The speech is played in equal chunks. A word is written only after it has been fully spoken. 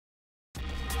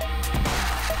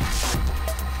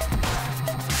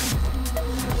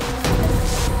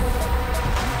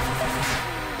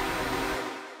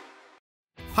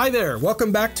Hi there,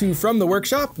 welcome back to From the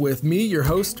Workshop with me, your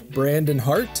host, Brandon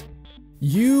Hart.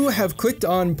 You have clicked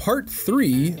on part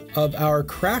 3 of our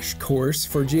crash course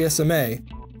for GSMA,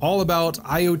 all about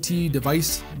IoT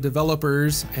device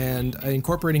developers and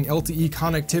incorporating LTE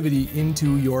connectivity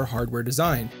into your hardware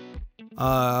design.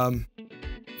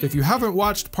 If you haven't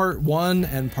watched part 1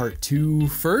 and part 2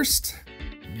 first,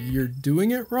 you're doing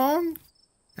it wrong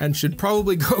and should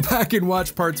probably go back and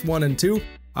watch parts 1 and 2.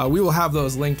 We will have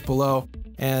those linked below,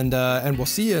 and we'll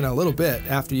see you in a little bit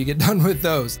after you get done with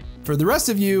those. For the rest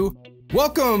of you,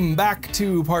 welcome back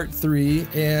to part 3,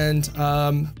 and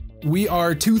we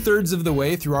are 2/3 of the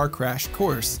way through our crash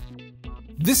course.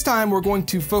 This time we're going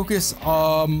to focus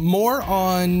more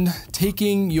on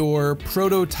taking your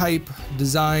prototype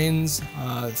designs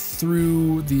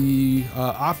through the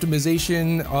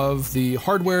optimization of the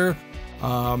hardware,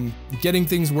 getting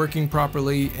things working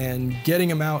properly, and getting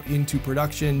them out into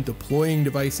production, deploying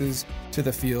devices to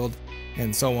the field,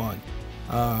 and so on.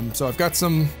 So I've got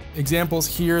some examples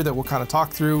here that we'll kind of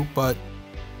talk through, but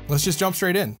let's just jump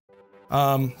straight in.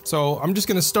 So I'm just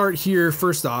going to start here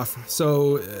first off.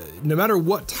 So no matter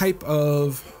what type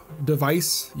of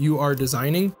device you are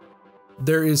designing,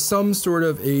 there is some sort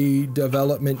of a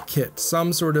development kit,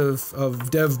 some sort of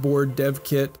dev board, dev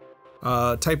kit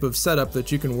type of setup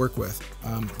that you can work with.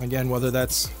 Again, whether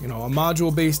that's a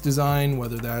module-based design,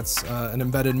 whether that's an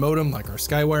embedded modem like our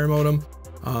Skywire modem,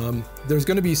 there's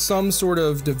going to be some sort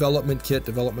of development kit,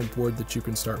 development board that you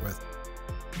can start with.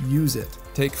 Use it.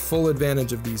 Take full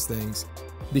advantage of these things,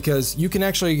 because you can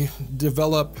actually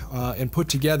develop and put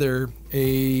together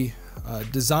a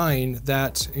design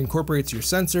that incorporates your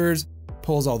sensors,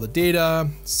 pulls all the data,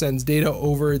 sends data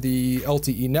over the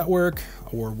LTE network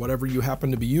or whatever you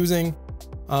happen to be using,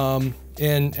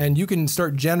 and you can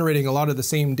start generating a lot of the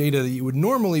same data that you would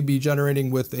normally be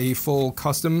generating with a full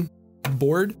custom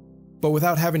board, but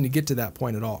without having to get to that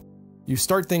point at all. You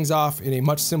start things off in a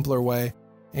much simpler way.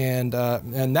 And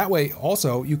that way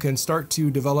also you can start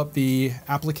to develop the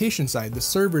application side, the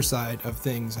server side of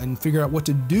things, and figure out what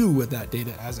to do with that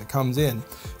data as it comes in.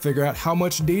 Figure out how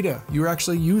much data you're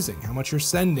actually using, how much you're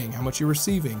sending, how much you're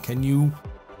receiving. Can you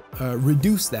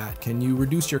reduce that? Can you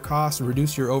reduce your costs,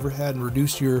 reduce your overhead, and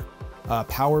reduce your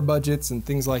power budgets and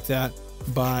things like that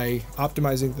by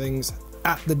optimizing things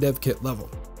at the dev kit level?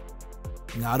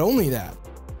 Not only that,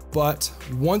 but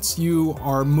once you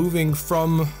are moving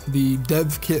from the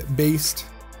dev kit based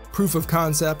proof of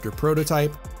concept or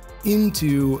prototype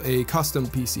into a custom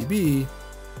PCB,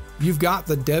 you've got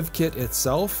the dev kit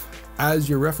itself as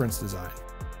your reference design.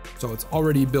 So it's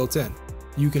already built in.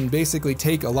 You can basically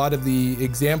take a lot of the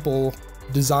example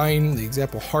design, the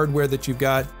example hardware that you've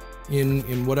got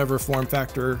in whatever form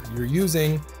factor you're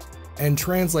using, and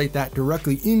translate that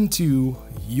directly into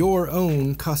your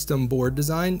own custom board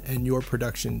design and your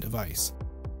production device.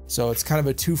 So it's kind of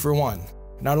a 2-for-1.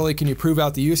 Not only can you prove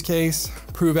out the use case,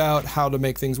 prove out how to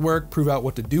make things work, prove out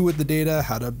what to do with the data,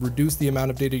 how to reduce the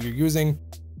amount of data you're using,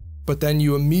 but then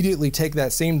you immediately take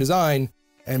that same design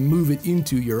and move it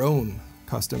into your own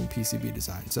custom PCB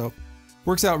design. So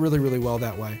works out really, really well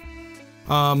that way.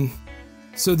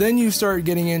 So then you start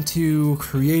getting into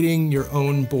creating your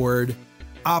own board,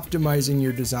 optimizing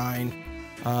your design,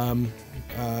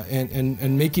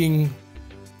 and making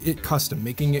it custom,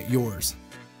 making it yours.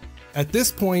 At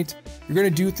this point, you're going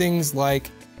to do things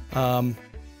like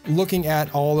looking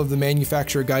at all of the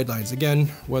manufacturer guidelines. Again,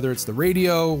 whether it's the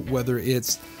radio, whether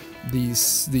it's the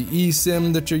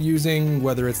eSIM that you're using,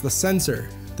 whether it's the sensor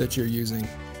that you're using.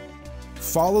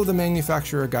 Follow the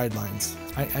manufacturer guidelines.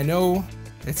 I know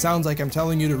it sounds like I'm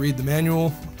telling you to read the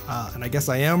manual, and I guess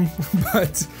I am,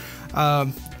 but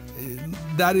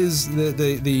that is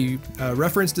the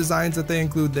reference designs that they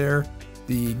include there,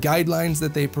 the guidelines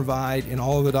that they provide in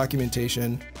all of the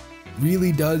documentation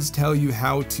really does tell you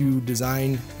how to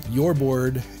design your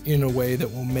board in a way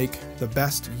that will make the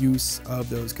best use of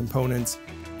those components,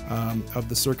 of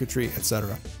the circuitry,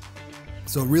 etc.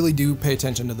 So really do pay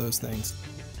attention to those things.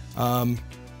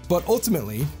 But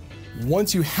ultimately,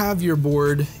 once you have your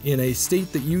board in a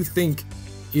state that you think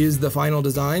is the final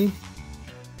design,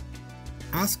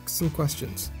 ask some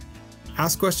questions.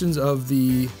 Ask questions of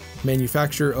the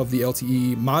manufacturer of the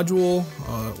LTE module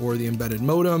or the embedded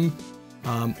modem.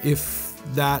 If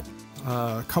that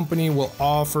company will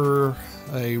offer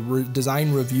a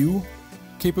design review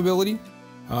capability,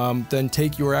 then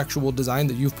take your actual design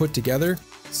that you've put together,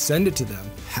 send it to them,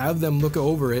 have them look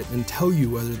over it and tell you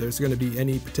whether there's going to be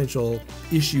any potential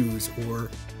issues or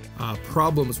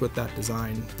problems with that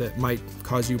design that might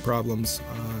cause you problems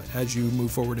as you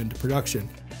move forward into production.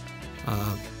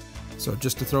 So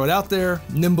just to throw it out there,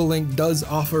 NimbeLink does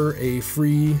offer a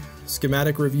free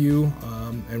schematic review,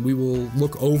 and we will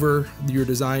look over your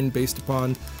design based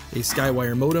upon a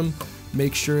Skywire modem.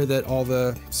 Make sure that all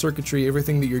the circuitry,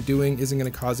 everything that you're doing isn't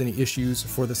going to cause any issues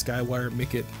for the Skywire,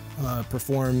 make it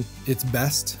perform its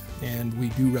best, and we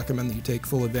do recommend that you take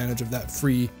full advantage of that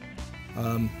free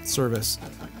service.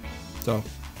 So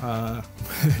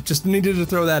just needed to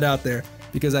throw that out there,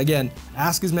 because again,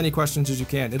 ask as many questions as you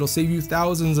can. It'll save you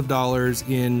thousands of dollars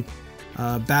in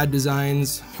bad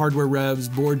designs, hardware revs,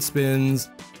 board spins,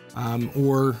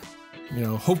 or, you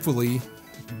know, hopefully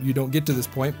you don't get to this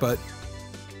point, but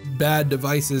bad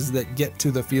devices that get to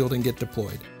the field and get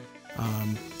deployed.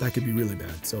 That could be really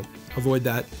bad. So avoid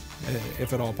that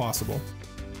if at all possible.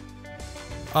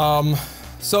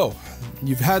 So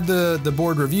you've had the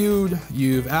board reviewed,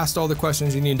 you've asked all the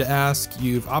questions you need to ask,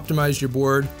 you've optimized your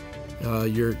board.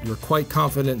 You're quite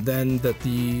confident then that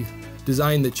the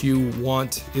design that you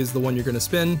want is the one you're going to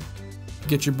spin.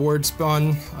 Get your board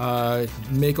spun,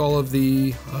 make all of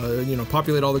the,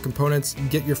 populate all the components,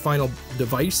 get your final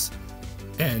device,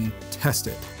 and test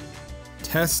it.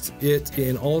 Test it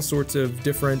in all sorts of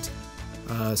different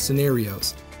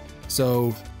scenarios.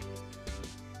 So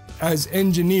as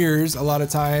engineers, a lot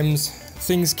of times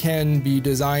things can be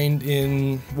designed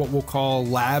in what we'll call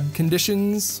lab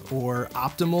conditions or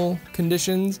optimal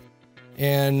conditions.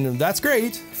 And that's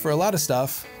great for a lot of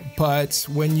stuff, but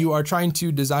when you are trying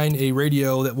to design a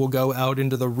radio that will go out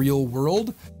into the real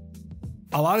world,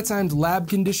 a lot of times lab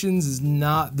conditions is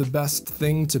not the best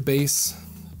thing to base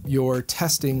your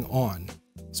testing on.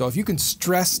 So if you can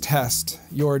stress test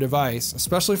your device,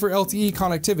 especially for LTE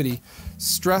connectivity,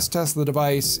 stress test the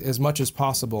device as much as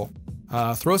possible.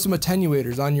 Throw some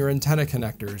attenuators on your antenna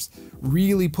connectors.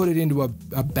 Really put it into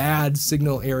a bad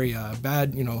signal area, a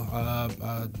bad,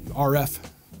 RF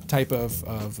type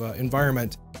of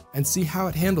environment, and see how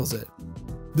it handles it.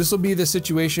 This will be the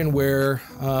situation where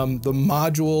the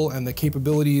module and the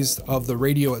capabilities of the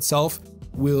radio itself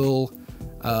will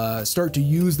start to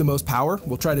use the most power.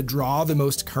 We'll try to draw the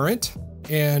most current.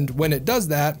 And when it does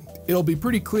that, it'll be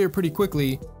pretty clear pretty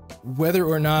quickly whether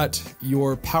or not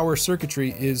your power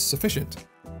circuitry is sufficient.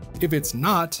 If it's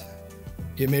not,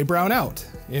 it may brown out.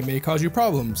 It may cause you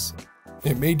problems.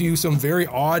 It may do some very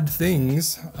odd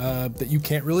things that you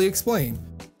can't really explain.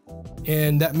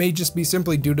 And that may just be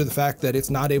simply due to the fact that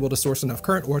it's not able to source enough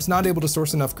current, or it's not able to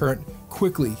source enough current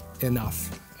quickly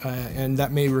enough. And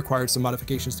that may require some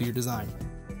modifications to your design.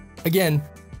 Again,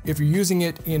 if you're using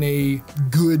it in a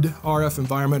good RF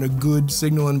environment, a good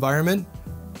signal environment,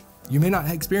 you may not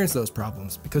experience those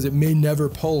problems because it may never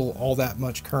pull all that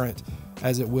much current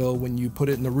as it will when you put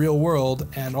it in the real world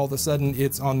and all of a sudden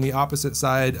it's on the opposite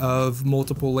side of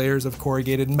multiple layers of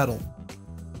corrugated metal,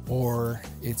 or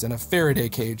it's in a Faraday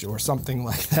cage or something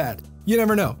like that. You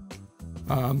never know.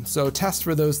 So test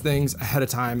for those things ahead of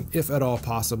time, if at all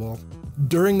possible.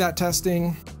 During that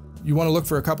testing, you want to look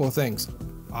for a couple of things.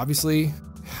 Obviously,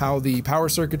 how the power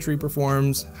circuitry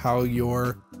performs, how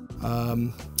your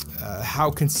how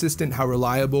consistent, how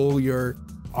reliable your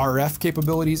RF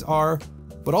capabilities are,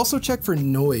 but also check for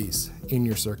noise in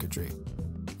your circuitry.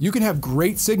 You can have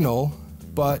great signal,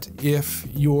 but if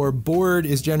your board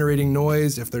is generating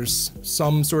noise, if there's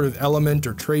some sort of element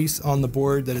or trace on the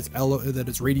board that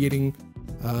is radiating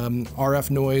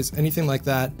RF noise, anything like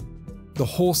that, the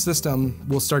whole system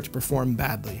will start to perform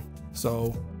badly.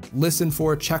 So listen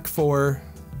for, check for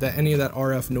any of that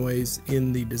RF noise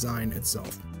in the design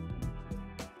itself.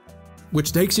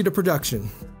 Which takes you to production.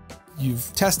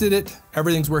 You've tested it,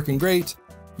 everything's working great.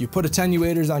 You put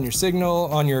attenuators on your signal,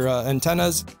 on your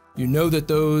antennas. You know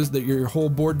that your whole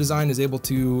board design is able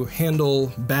to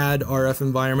handle bad RF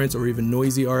environments or even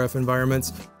noisy RF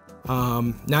environments.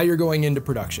 Now you're going into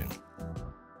production.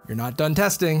 You're not done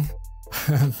testing.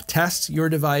 Test your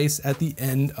device at the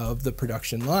end of the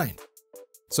production line.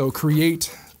 So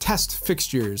create test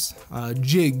fixtures,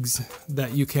 jigs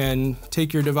that you can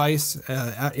take your device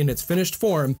in its finished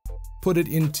form, put it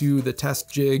into the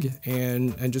test jig,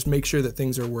 and just make sure that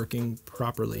things are working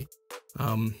properly.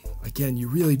 Again, you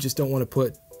really just don't want to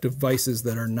put devices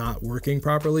that are not working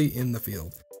properly in the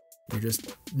field. You're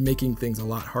just making things a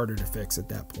lot harder to fix at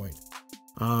that point.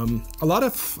 A lot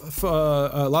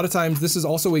of times, this is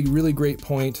also a really great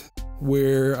point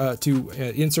where to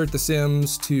insert the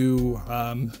SIMs, to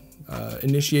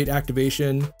initiate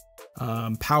activation,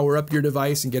 power up your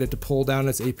device and get it to pull down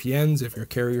its APNs if your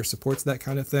carrier supports that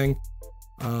kind of thing,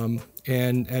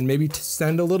 and maybe to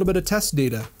send a little bit of test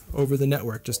data over the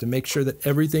network just to make sure that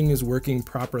everything is working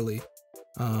properly.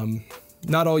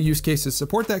 Not all use cases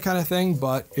support that kind of thing,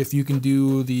 but if you can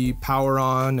do the power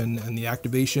on and the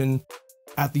activation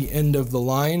at the end of the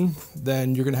line,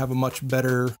 then you're going to have a much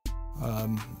better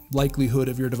likelihood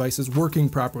of your devices working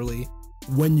properly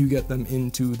when you get them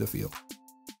into the field.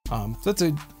 So that's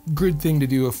a good thing to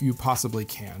do if you possibly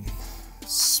can.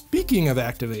 Speaking of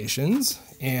activations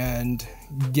and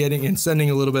getting and sending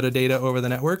a little bit of data over the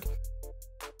network,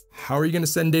 how are you going to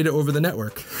send data over the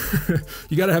network?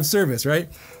 You got to have service, right?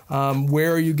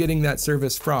 Where are you getting that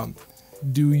service from?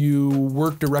 Do you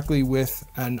work directly with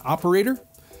an operator?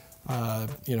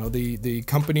 The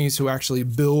companies who actually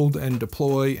build and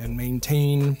deploy and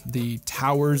maintain the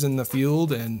towers in the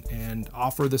field and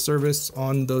offer the service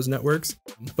on those networks.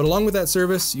 But along with that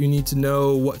service, you need to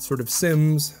know what sort of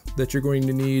SIMs that you're going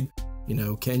to need.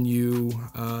 Can you,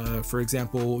 for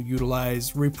example,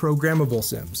 utilize reprogrammable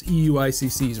SIMs,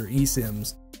 EUICCs or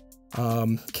eSIMs?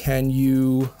 Can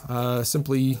you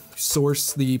simply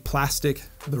source the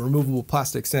removable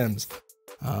plastic SIMs?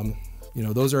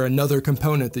 Those are another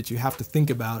component that you have to think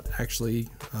about actually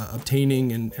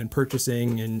obtaining and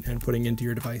purchasing and putting into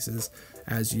your devices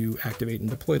as you activate and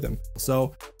deploy them.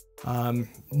 So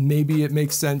maybe it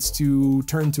makes sense to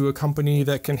turn to a company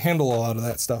that can handle a lot of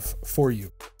that stuff for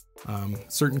you.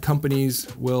 Certain companies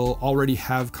will already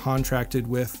have contracted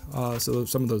with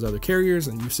some of those other carriers,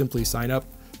 and you simply sign up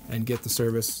and get the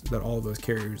service that all of those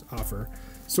carriers offer,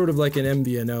 sort of like an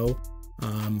MVNO.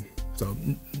 So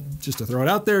just to throw it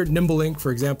out there, NimbeLink,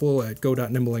 for example, at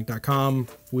go.nimbelink.com,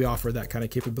 we offer that kind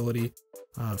of capability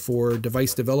for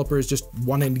device developers just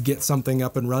wanting to get something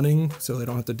up and running so they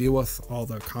don't have to deal with all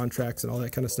the contracts and all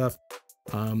that kind of stuff.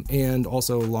 And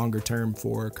also longer term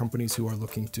for companies who are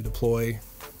looking to deploy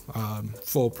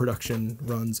full production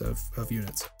runs of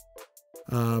units.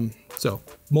 So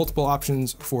multiple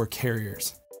options for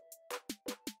carriers.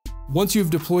 Once you've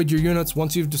deployed your units,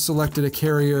 once you've selected a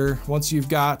carrier, once you've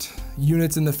got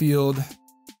units in the field,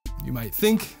 you might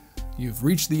think you've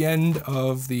reached the end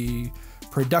of the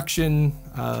production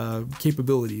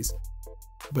capabilities,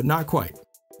 but not quite.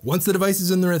 Once the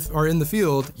devices are in the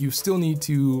field, you still need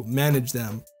to manage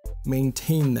them,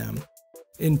 maintain them.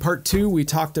 In part 2, we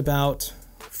talked about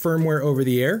firmware over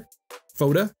the air,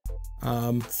 FOTA.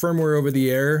 Firmware over the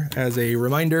air, as a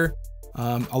reminder,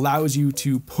 allows you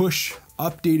to push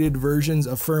updated versions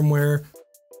of firmware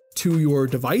to your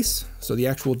device, so the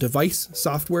actual device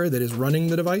software that is running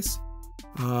the device.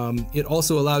 It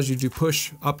also allows you to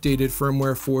push updated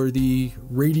firmware for the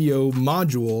radio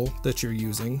module that you're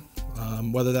using,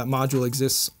 whether that module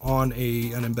exists on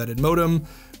an embedded modem,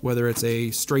 whether it's a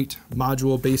straight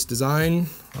module-based design,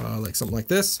 like something like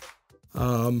this.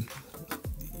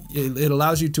 It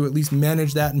allows you to at least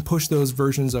manage that and push those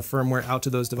versions of firmware out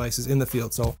to those devices in the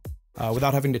field. So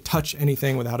without having to touch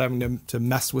anything, without having to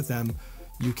mess with them,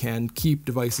 you can keep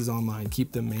devices online,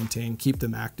 keep them maintained, keep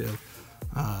them active.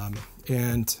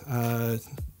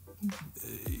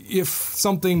 If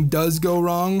something does go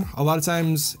wrong, a lot of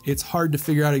times it's hard to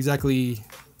figure out exactly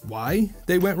why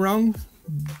they went wrong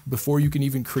before you can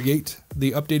even create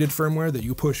the updated firmware that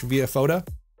you push via FOTA.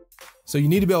 So you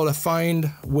need to be able to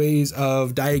find ways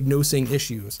of diagnosing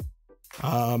issues.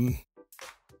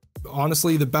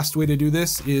 Honestly, the best way to do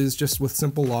this is just with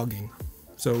simple logging.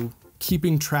 So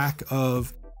keeping track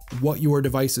of what your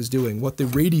device is doing, what the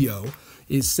radio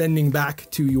is sending back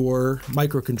to your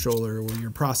microcontroller or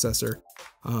your processor.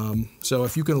 So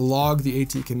if you can log the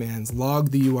AT commands,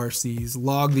 log the URCs,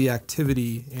 log the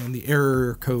activity and the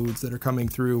error codes that are coming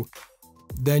through,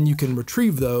 then you can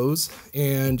retrieve those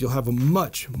and you'll have a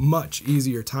much, much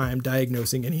easier time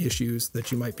diagnosing any issues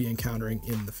that you might be encountering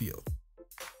in the field.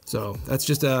 So that's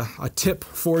just a tip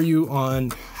for you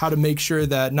on how to make sure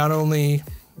that not only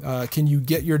can you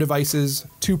get your devices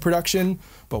to production,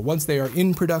 but once they are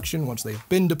in production, once they've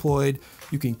been deployed,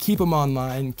 you can keep them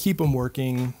online, keep them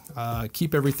working,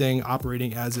 keep everything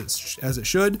operating as it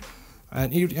should,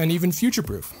 and even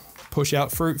future-proof. Push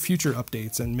out for future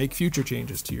updates and make future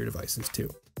changes to your devices too.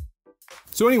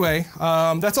 So anyway,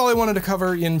 that's all I wanted to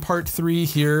cover in part 3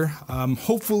 here.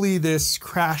 Hopefully this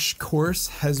crash course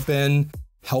has been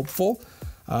helpful.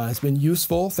 It's been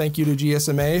useful. Thank you to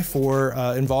GSMA for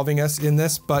involving us in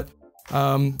this, but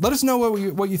let us know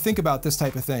what you think about this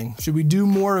type of thing. Should we do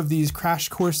more of these crash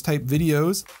course type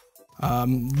videos?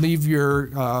 Leave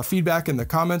your feedback in the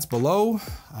comments below.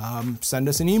 Send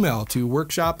us an email to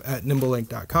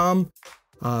workshop@nimbelink.com.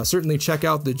 Certainly check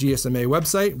out the GSMA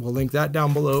website. We'll link that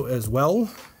down below as well.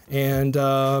 And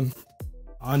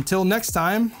until next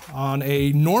time on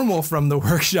a normal From the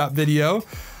Workshop video,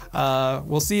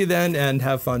 we'll see you then and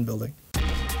have fun building.